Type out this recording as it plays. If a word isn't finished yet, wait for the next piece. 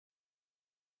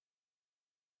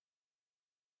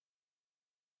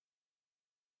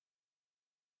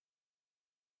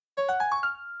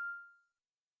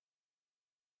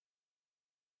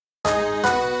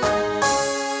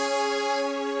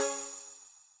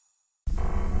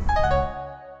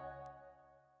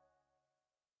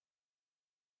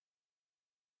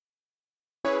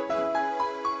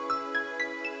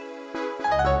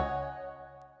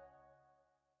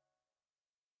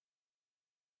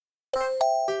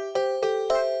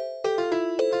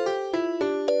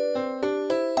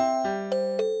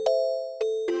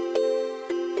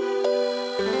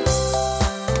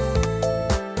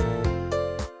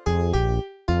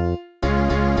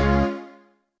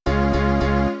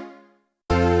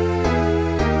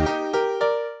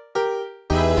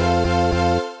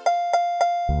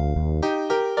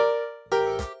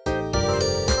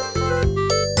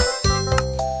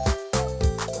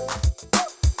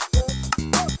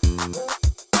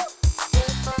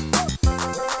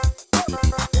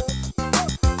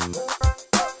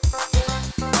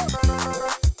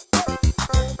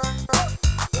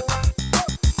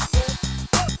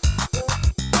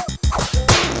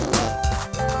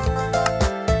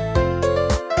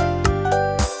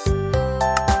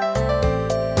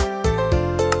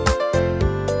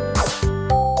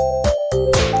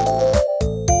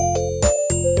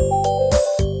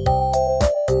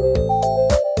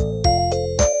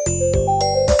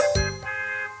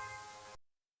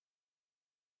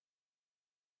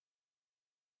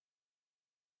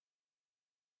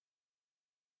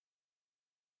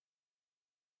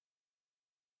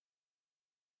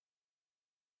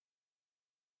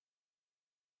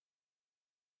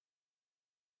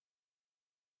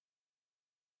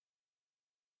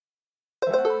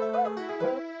When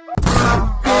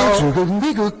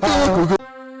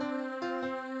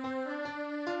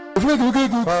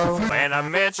I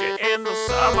met you in the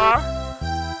summer.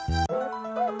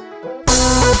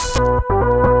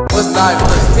 What's 9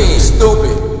 plus 10,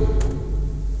 stupid?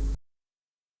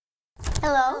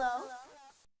 Hello?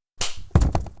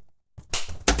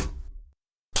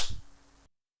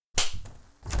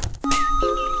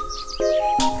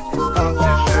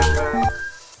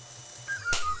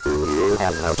 You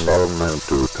have a moment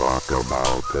to talk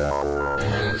about that.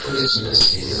 And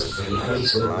Christmas is the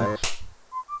night.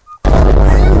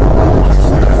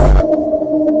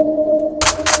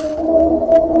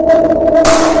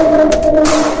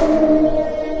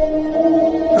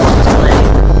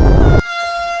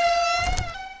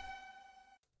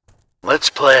 Let's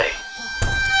play.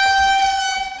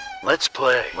 Let's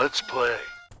play. Let's play.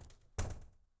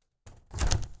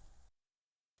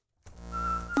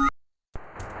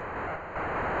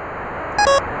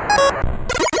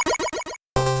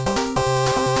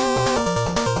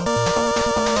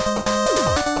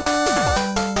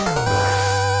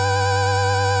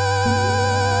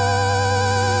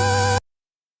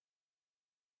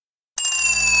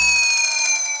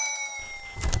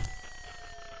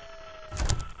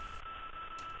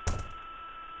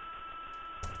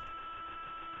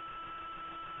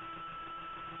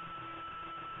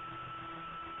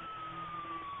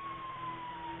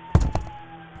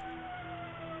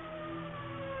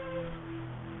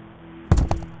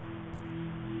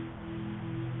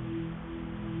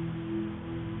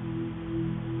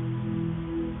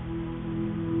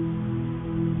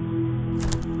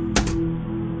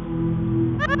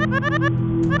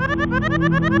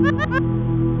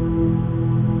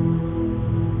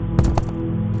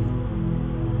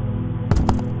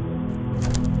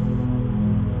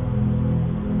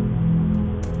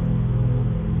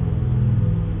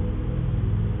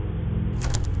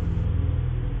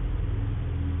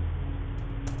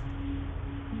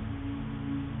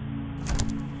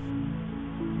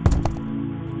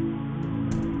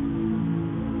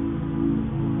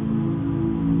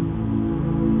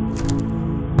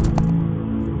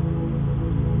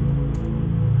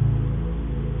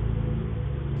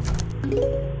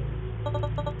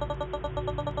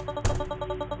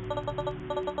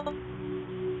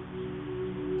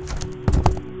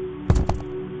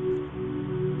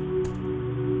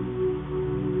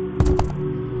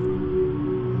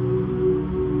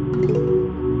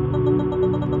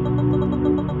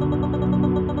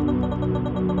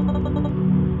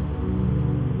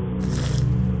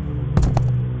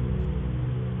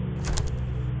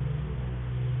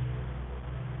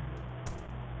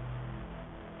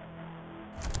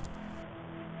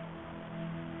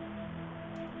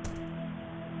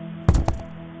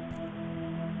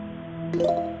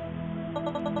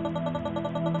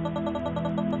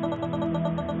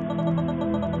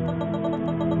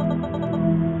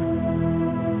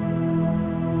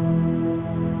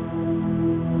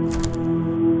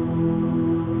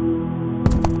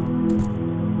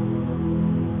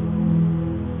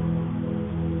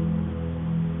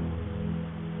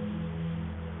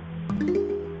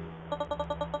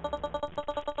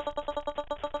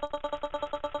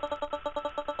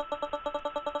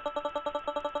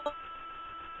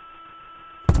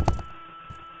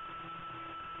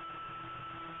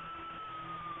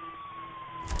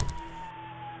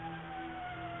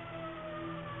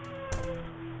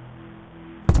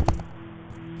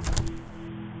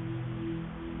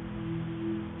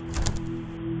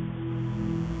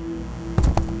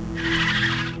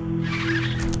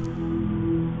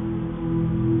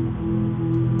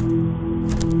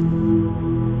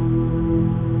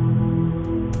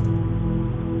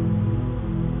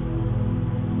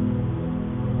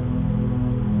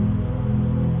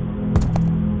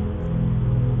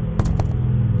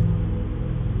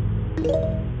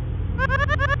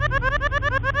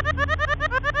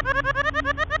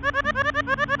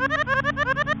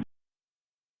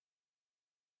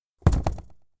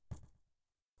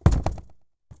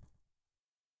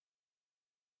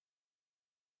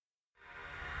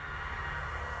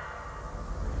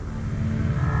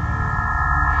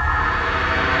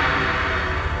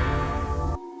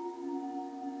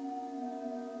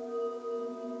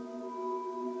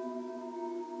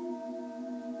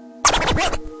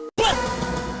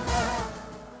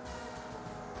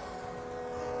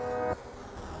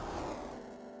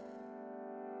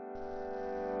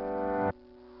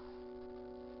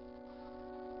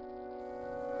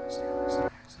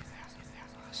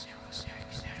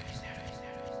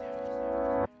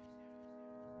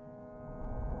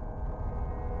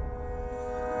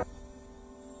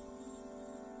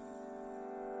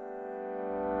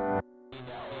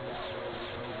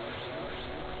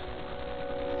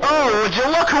 Oh, would you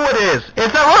look who it is?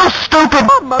 It's that little stupid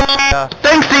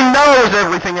thinks he knows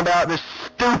everything about this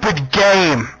stupid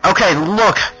game. Okay,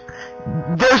 look.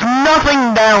 There's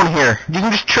nothing down here. You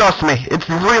can just trust me. It's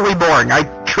really boring. I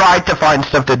tried to find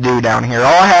stuff to do down here.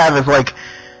 All I have is, like,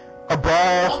 a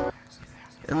ball,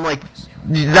 and, like,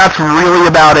 that's really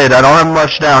about it. I don't have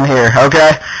much down here,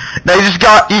 okay? Now you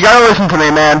gotta listen to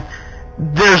me, man.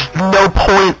 There's no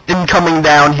point in coming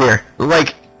down here.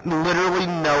 Like, literally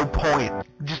no point.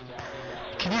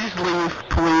 Can you just leave,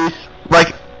 please?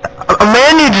 Like, a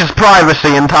man needs his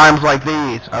privacy in times like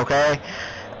these, okay?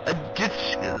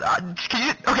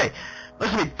 Okay,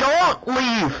 listen to me, don't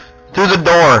leave through the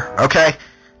door, okay?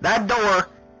 That door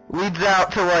leads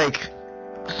out to, like,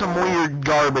 some weird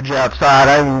garbage outside.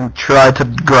 I haven't tried to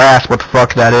grasp what the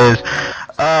fuck that is.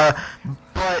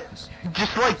 But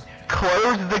just, like,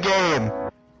 close the game,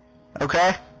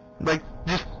 okay? Like,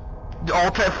 just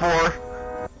Alt F4,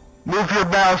 move your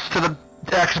mouse to the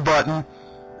X button,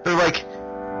 or, like,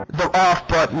 the off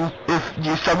button if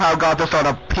you somehow got this on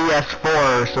a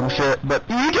PS4 or some shit, but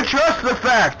you can trust the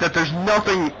fact that there's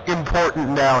nothing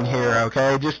important down here,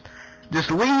 okay? Just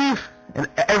leave, and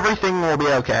everything will be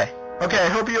okay. Okay, I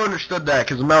hope you understood that,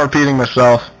 because I'm not repeating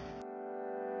myself.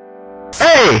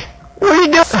 Hey! What are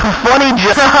you doing? Funny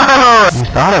joke! You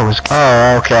thought I was...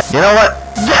 Oh, okay. You know what?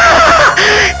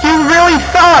 You really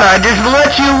thought I'd just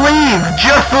let you leave,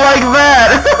 just like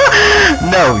that!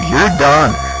 No, you're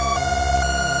done.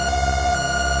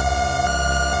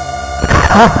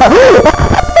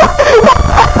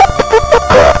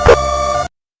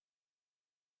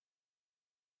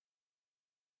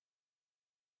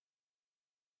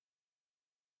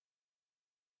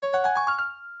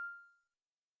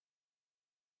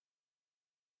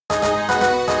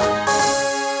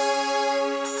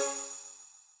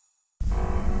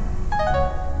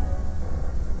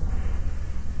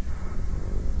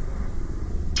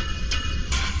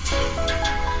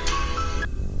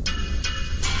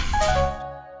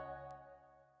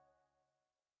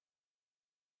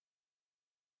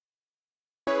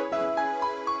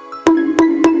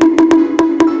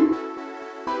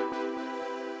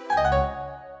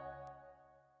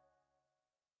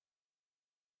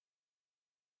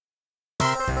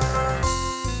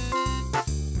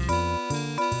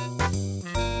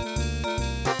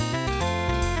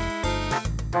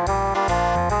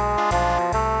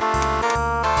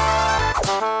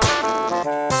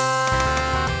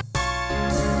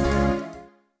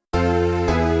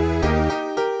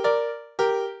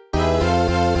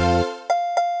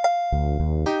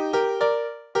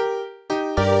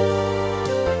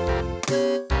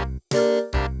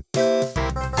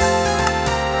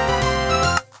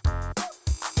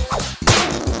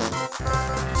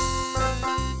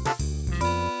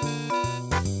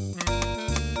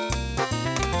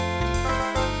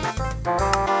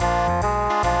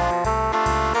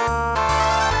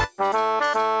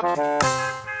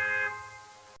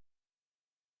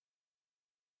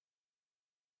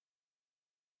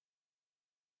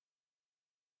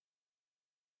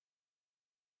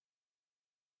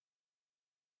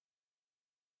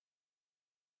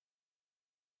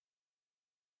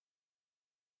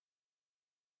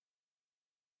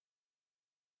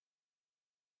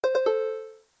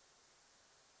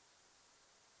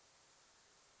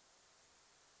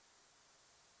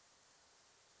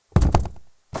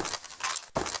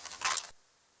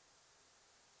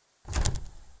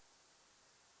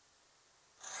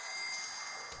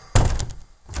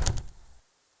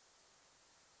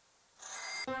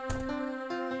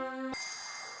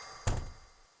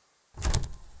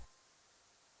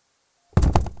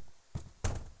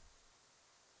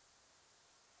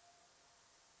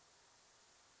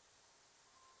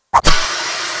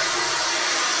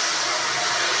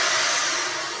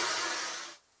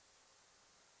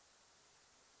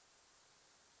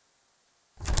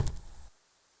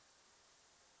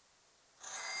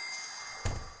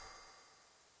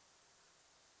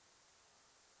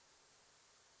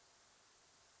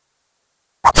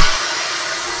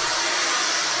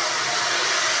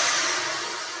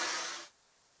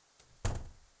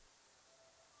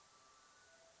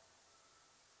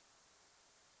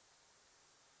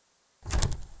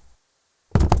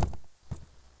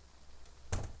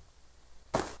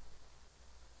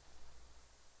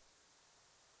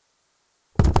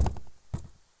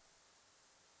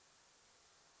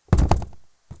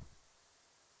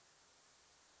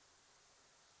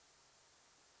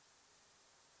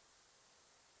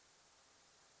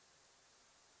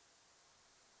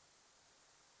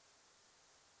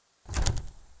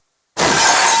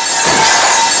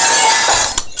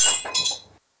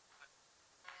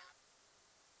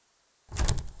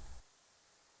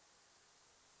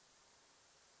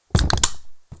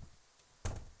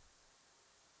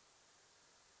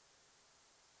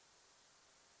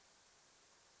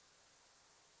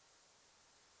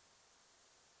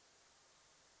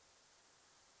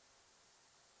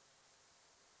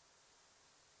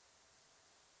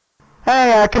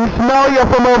 Hey, I can smell you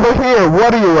from over here.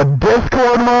 What are you, a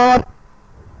Discord mod?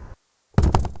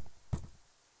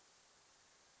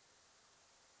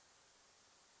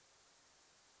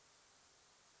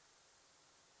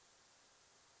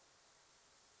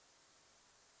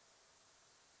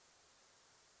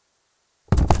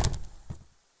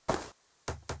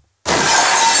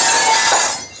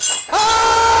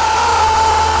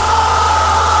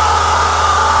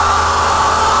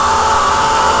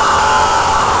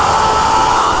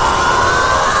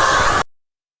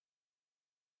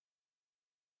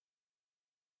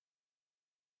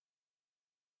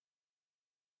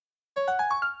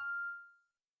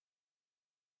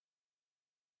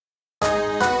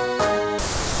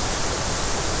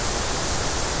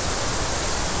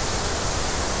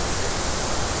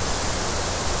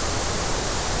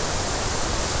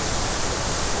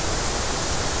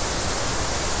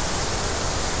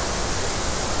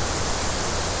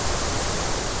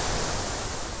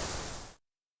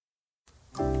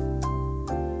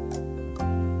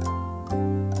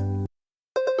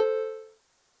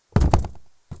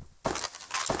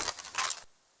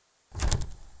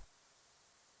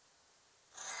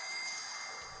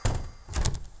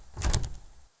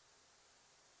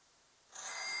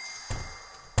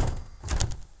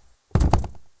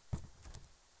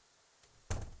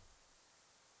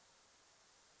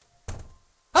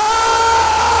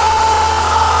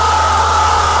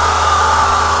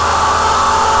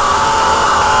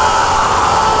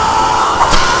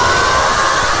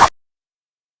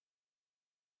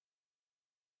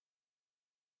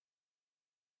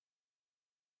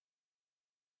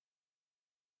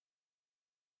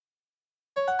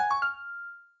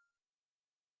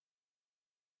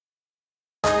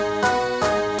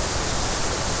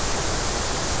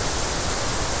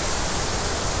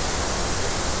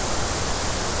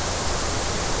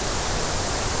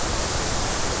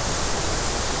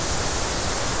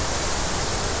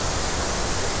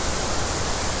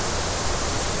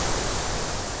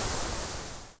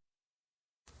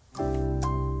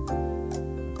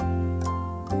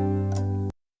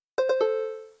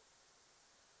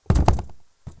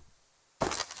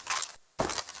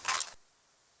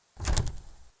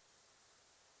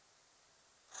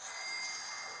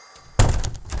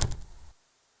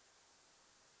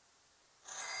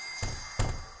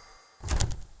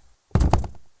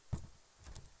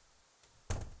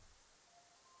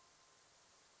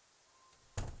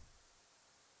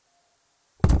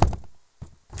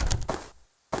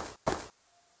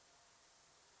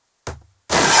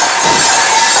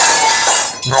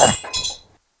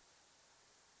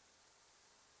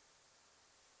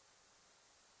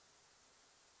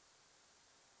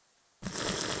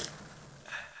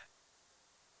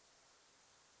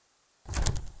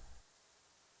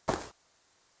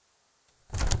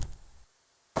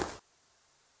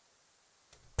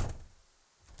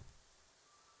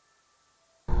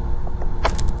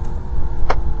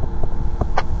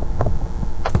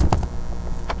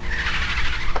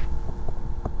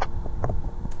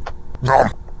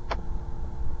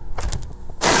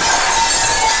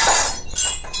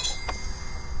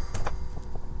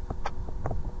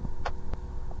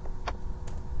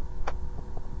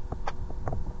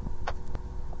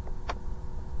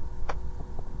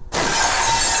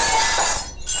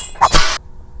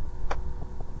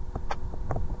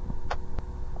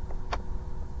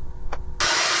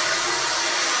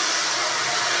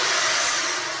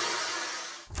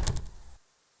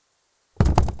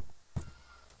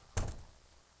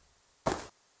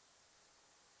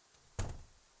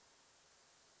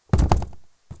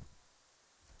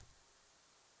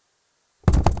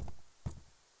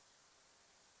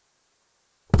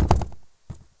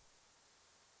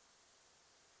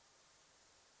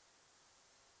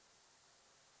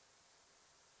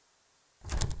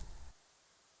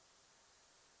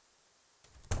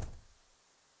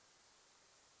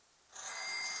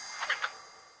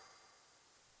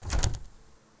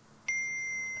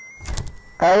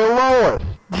 Hey Lois,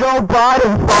 Joe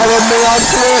Biden followed me on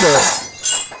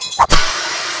Twitter.